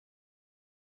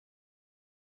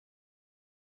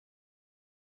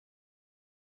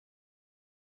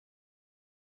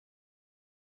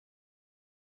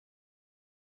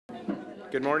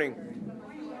Good morning.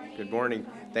 Good morning.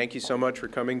 Thank you so much for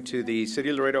coming to the City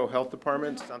of Laredo Health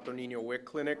Department Santo Niño WIC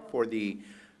Clinic for the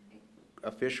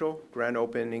official grand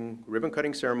opening ribbon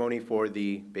cutting ceremony for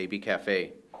the Baby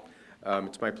Cafe.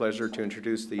 It's my pleasure to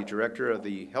introduce the Director of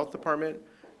the Health Department,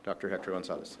 Dr. Hector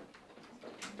Gonzalez.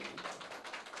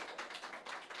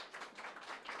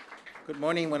 Good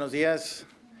morning, buenos dias.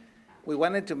 We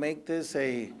wanted to make this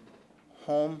a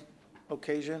home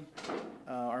occasion.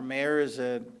 Our mayor is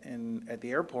at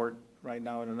the airport right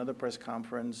now at another press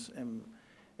conference and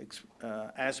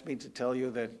asked me to tell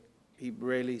you that he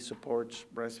really supports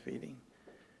breastfeeding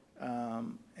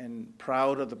and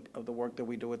proud of the work that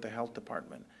we do at the health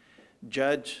department.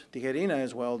 Judge Tijerina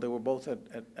as well, they were both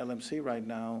at LMC right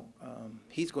now.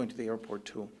 He's going to the airport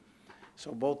too.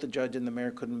 So both the judge and the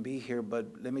mayor couldn't be here, but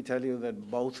let me tell you that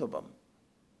both of them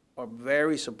are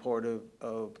very supportive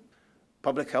of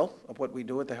public health, of what we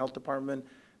do at the health department,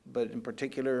 but in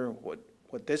particular what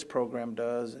this program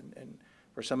does. And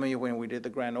for some of you, when we did the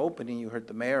grand opening, you heard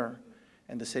the mayor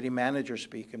and the city manager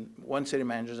speak, and one city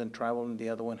manager's in travel and the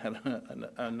other one had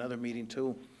another meeting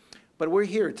too. But we're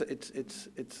here. It's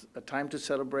a time to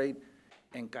celebrate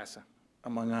en casa,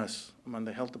 among us, among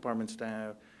the health department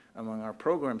staff, among our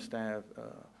program staff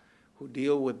who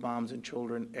deal with moms and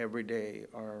children every day.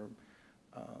 Our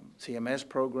CMS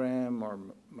program, our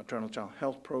maternal child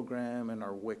health program, and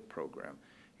our WIC program.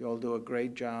 You all do a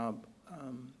great job.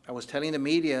 I was telling the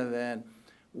media that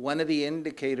one of the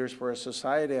indicators for a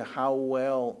society of how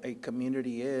well a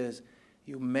community is,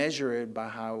 you measure it by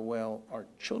how well our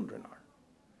children are.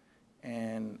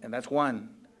 And that's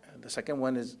one. The second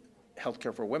one is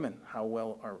healthcare for women, how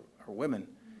well are women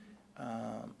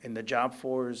in the job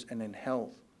force and in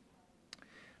health.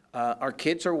 Our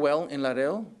kids are well in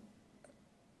Laredo.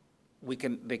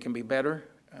 They can be better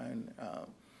and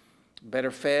better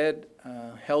fed,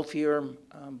 healthier,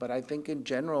 but I think in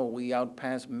general we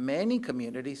outpass many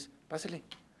communities.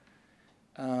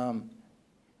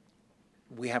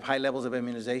 We have high levels of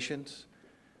immunizations.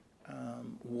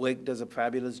 WIC does a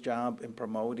fabulous job in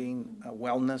promoting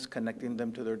wellness, connecting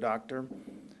them to their doctor.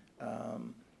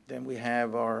 Then we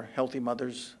have our Healthy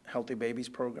Mothers, Healthy Babies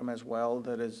program as well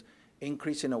that is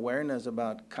increasing awareness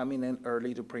about coming in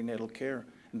early to prenatal care.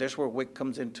 And that's where WIC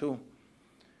comes in too,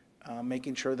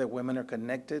 making sure that women are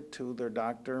connected to their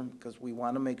doctor because we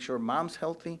want to make sure mom's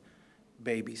healthy,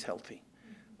 baby's healthy.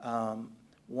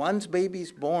 Once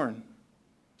baby's born,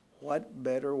 what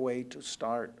better way to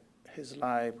start his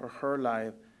life or her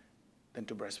life than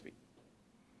to breastfeed?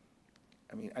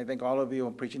 I mean, I think all of you,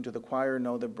 I'm preaching to the choir,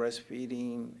 know that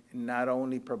breastfeeding not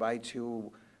only provides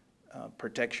you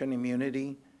protection,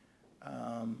 immunity,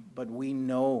 but we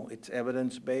know it's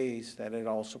evidence-based that it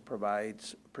also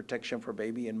provides protection for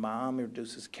baby and mom. It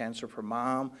reduces cancer for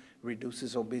mom,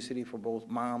 reduces obesity for both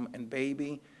mom and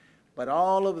baby. But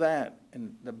all of that,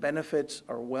 and the benefits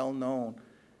are well known,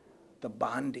 the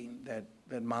bonding that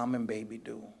mom and baby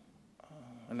do.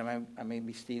 And I may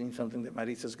be stealing something that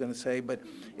Marisa's going to say, but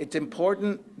it's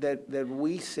important that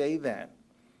we say that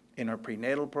in our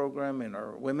prenatal program, in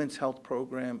our women's health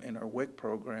program, in our WIC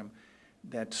program,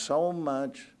 that so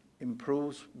much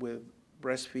improves with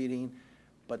breastfeeding,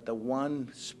 but the one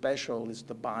special is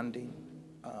the bonding.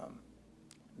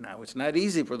 Now, it's not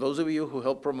easy for those of you who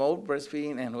help promote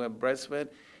breastfeeding and who have breastfed.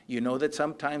 You know that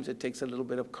sometimes it takes a little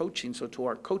bit of coaching. So to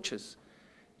our coaches,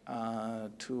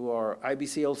 to our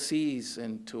IBCLCs,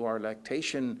 and to our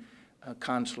lactation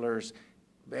counselors,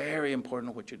 very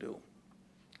important what you do.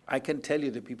 I can tell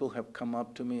you that people have come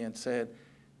up to me and said,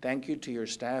 thank you to your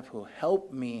staff who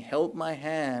helped me, held my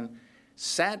hand,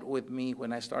 sat with me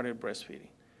when I started breastfeeding.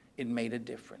 It made a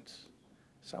difference.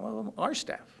 Some of them are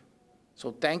staff.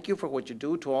 So thank you for what you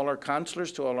do to all our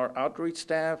counselors, to all our outreach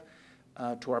staff,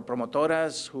 to our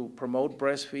promotoras who promote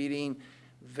breastfeeding.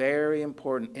 Very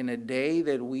important in a day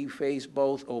that we face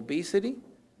both obesity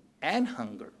and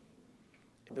hunger.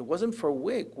 If it wasn't for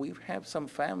WIC, we have some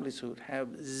families who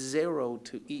have zero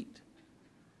to eat.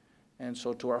 And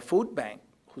so to our food bank,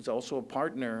 who's also a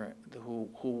partner who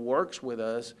works with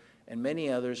us and many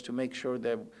others to make sure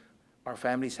that our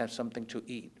families have something to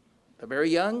eat. The very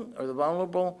young or the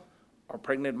vulnerable, our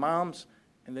pregnant moms,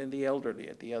 and then the elderly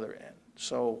at the other end.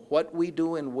 So what we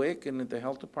do in WIC and in the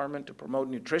health department to promote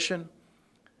nutrition,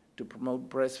 to promote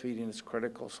breastfeeding is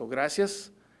critical. So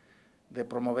gracias de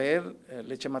promover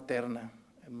leche materna.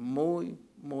 Muy,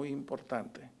 muy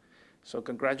importante. So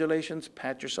congratulations,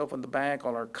 pat yourself on the back,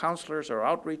 all our counselors, our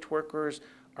outreach workers,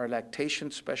 our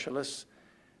lactation specialists,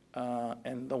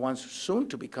 and the ones soon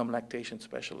to become lactation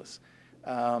specialists.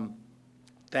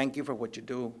 Thank you for what you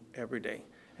do every day.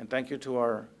 And thank you to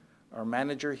our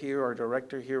manager here, our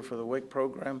director here for the WIC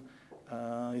program.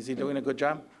 Is he doing a good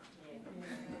job?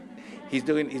 He's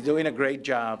doing a great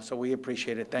job, so we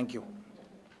appreciate it. Thank you.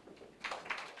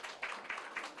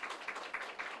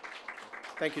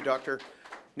 Thank you, Doctor.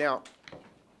 Now,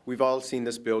 we've all seen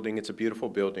this building. It's a beautiful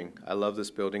building. I love this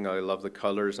building. I love the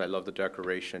colors. I love the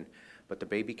decoration. But the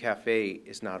Baby Cafe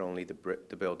is not only the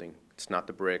building. It's not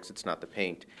the bricks. It's not the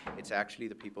paint. It's actually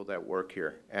the people that work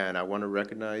here. And I want to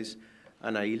recognize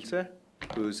Ana Ilse,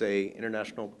 who's a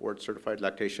international board certified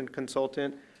lactation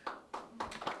consultant.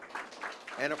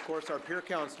 And of course, our peer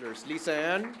counselors, Lisa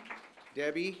Ann,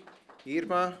 Debbie,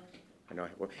 Irma,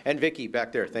 and Vicky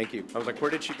back there. Thank you. I was like, where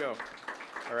did she go?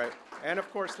 All right. And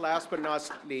of course, last but not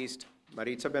least,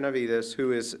 Maritza Benavides,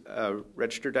 who is a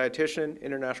registered dietitian,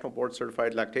 international board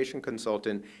certified lactation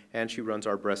consultant, and she runs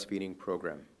our breastfeeding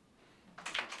program.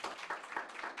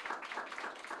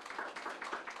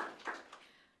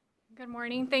 Good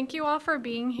morning. Thank you all for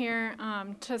being here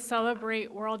to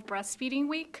celebrate World Breastfeeding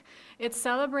Week. It's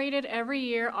celebrated every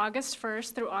year, August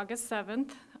 1st through August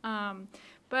 7th.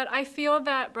 But I feel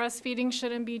that breastfeeding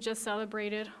shouldn't be just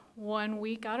celebrated 1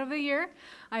 week out of the year.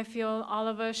 I feel all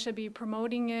of us should be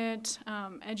promoting it,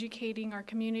 educating our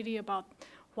community about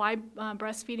why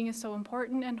breastfeeding is so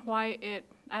important and why it,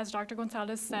 as Dr.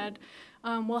 Gonzalez said,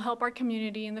 will help our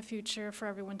community in the future for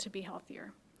everyone to be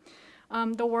healthier.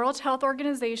 The World Health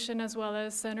Organization, as well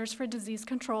as Centers for Disease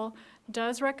Control,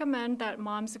 does recommend that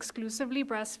moms exclusively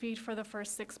breastfeed for the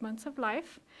first 6 months of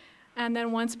life. And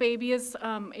then once baby is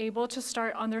able to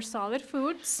start on their solid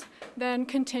foods, then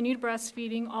continued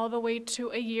breastfeeding all the way to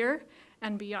a year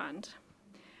and beyond.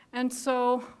 And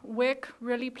so WIC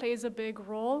really plays a big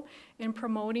role in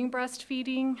promoting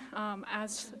breastfeeding.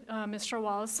 As Mr.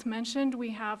 Wallace mentioned, we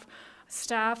have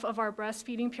staff of our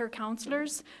breastfeeding peer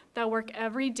counselors that work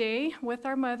every day with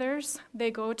our mothers.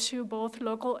 They go to both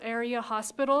local area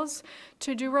hospitals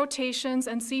to do rotations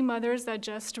and see mothers that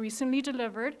just recently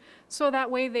delivered, so that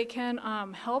way they can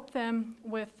help them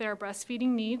with their breastfeeding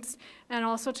needs, and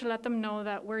also to let them know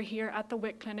that we're here at the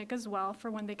WIC clinic as well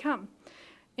for when they come.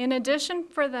 In addition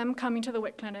for them coming to the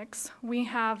WIC clinics, we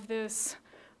have this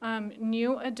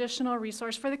new additional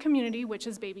resource for the community, which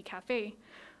is Baby Cafe.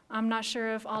 I'm not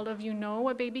sure if all of you know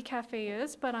what Baby Cafe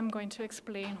is, but I'm going to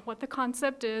explain what the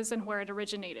concept is and where it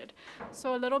originated.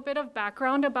 So a little bit of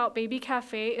background about Baby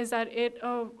Cafe is that it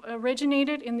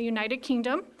originated in the United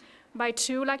Kingdom by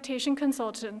 2 lactation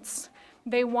consultants.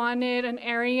 They wanted an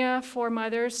area for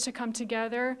mothers to come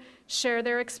together, share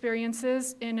their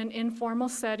experiences in an informal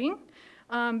setting,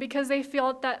 because they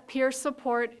felt that peer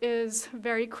support is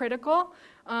very critical.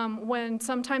 When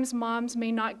sometimes moms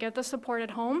may not get the support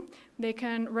at home, they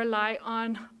can rely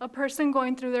on a person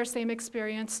going through their same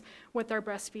experience with their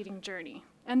breastfeeding journey.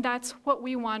 And that's what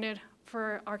we wanted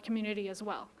for our community as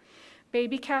well.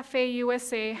 Baby Cafe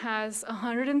USA has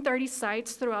 130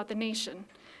 sites throughout the nation.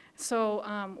 So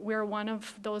we're one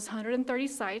of those 130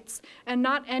 sites, and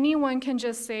not anyone can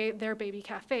just say they're Baby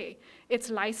Cafe. It's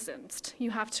licensed. You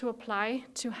have to apply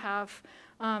to have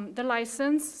the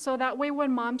license, so that way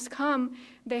when moms come,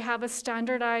 they have a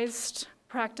standardized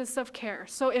practice of care.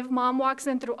 So if mom walks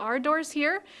in through our doors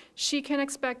here, she can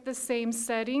expect the same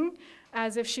setting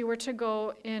as if she were to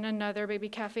go in another Baby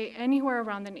Cafe anywhere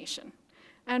around the nation.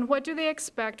 And what do they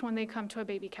expect when they come to a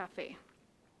Baby Cafe?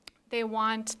 They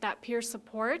want that peer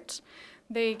support.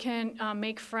 They can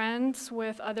make friends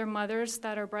with other mothers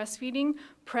that are breastfeeding.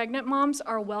 Pregnant moms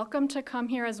are welcome to come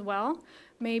here as well.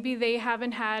 Maybe they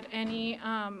haven't had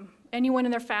anyone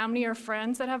in their family or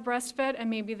friends that have breastfed, and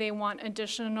maybe they want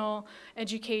additional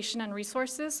education and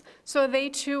resources. So they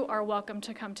too are welcome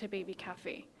to come to Baby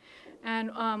Cafe.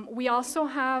 And we also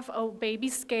have a baby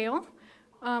scale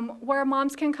where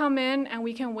moms can come in and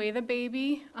we can weigh the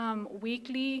baby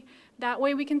weekly. That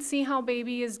way we can see how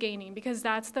baby is gaining, because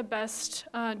that's the best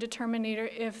determinator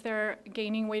if they're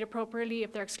gaining weight appropriately,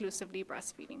 if they're exclusively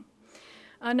breastfeeding.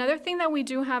 Another thing that we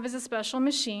do have is a special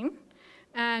machine,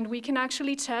 and we can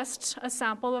actually test a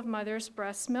sample of mother's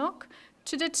breast milk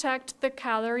to detect the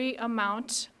calorie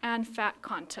amount and fat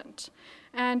content.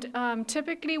 And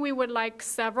typically we would like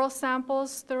several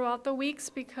samples throughout the weeks,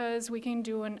 because we can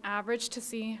do an average to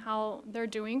see how they're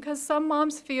doing, because some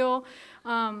moms feel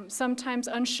sometimes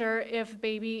unsure if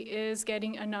baby is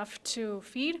getting enough to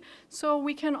feed. So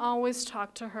we can always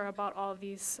talk to her about all of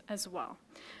these as well.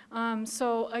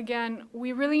 So again,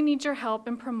 we really need your help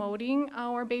in promoting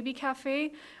our Baby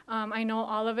Cafe. I know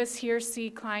all of us here see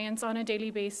clients on a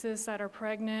daily basis that are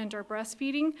pregnant or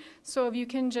breastfeeding. So if you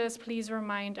can just please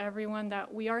remind everyone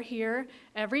that we are here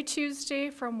every Tuesday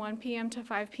from 1 p.m. to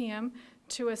 5 p.m.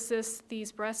 to assist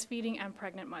these breastfeeding and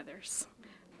pregnant mothers.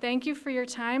 Thank you for your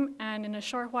time, and in a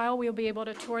short while, we'll be able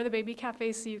to tour the Baby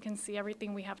Cafe so you can see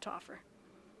everything we have to offer.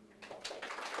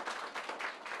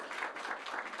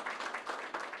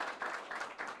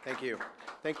 Thank you.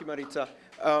 Thank you, Maritza.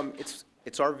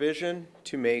 It's our vision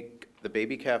to make the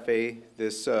Baby Cafe,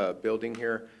 this building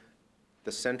here,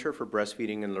 the center for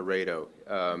breastfeeding in Laredo.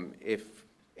 If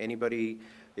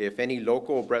any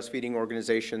local breastfeeding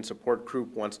organization, support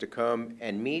group wants to come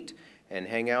and meet and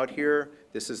hang out here,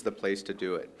 this is the place to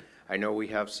do it. I know we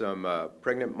have some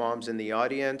pregnant moms in the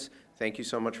audience. Thank you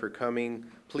so much for coming.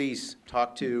 Please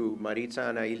talk to Maritza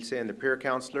and Ilse and the peer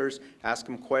counselors. Ask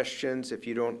them questions. If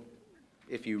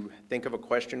you think of a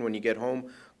question when you get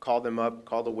home, call them up,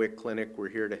 call the WIC clinic. We're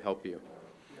here to help you.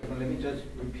 Well, let me just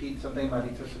repeat something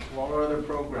Maritza said. To all our other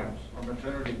programs, our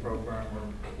maternity program,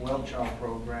 or well child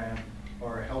program,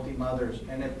 or Healthy Mothers,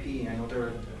 NFP, I know they're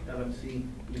at LMC,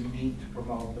 we need to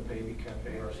promote the Baby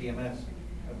Cafe, or CMS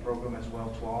program as well,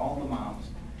 to all the moms.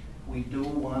 We do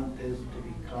want this to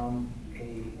become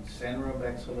a center of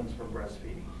excellence for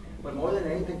breastfeeding, but more than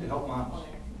anything, to help moms.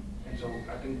 And so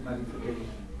I think Maritza gave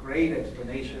a great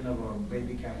explanation of our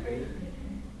Baby Cafe.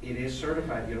 It is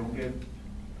certified. You don't get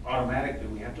automatically.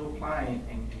 We have to apply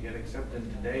and to get accepted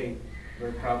today.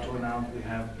 Very proud to announce we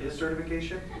have this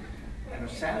certification, and our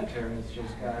sanitary has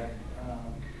just got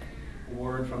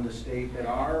word from the state that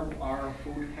our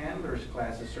food handlers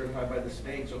class is certified by the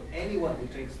state. So anyone who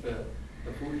takes the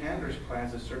food handlers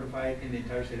class is certified in the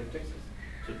entire state of Texas.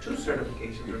 So 2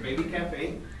 certifications. Our Baby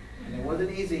Cafe, and it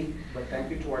wasn't easy, but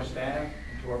thank you to our staff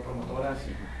and to our promotoras.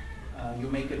 You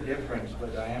make a difference,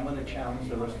 but I am going to challenge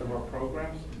the rest of our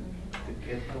programs to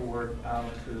get the word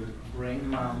out, to bring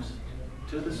moms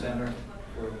to the center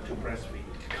to breastfeed.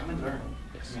 Come and learn.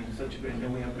 I mean, such a great, and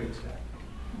then we have great staff.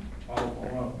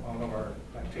 All of our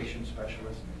lactation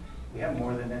specialists. We have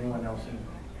more than anyone else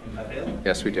in Laredo.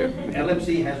 Yes, we do.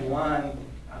 LMC has one.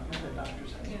 I don't know if the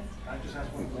doctors have. Yes. Doctors has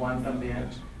one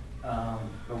también,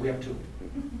 but we have 2.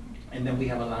 And then we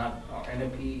have a lot. Our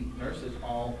NFP nurses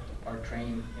all are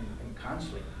trained in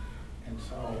counseling, and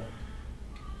so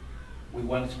we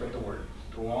want to spread the word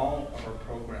to all of our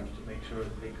programs to make sure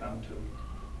that they come to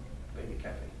Baby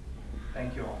Cafe.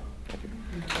 Thank you all. Thank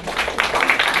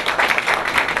you.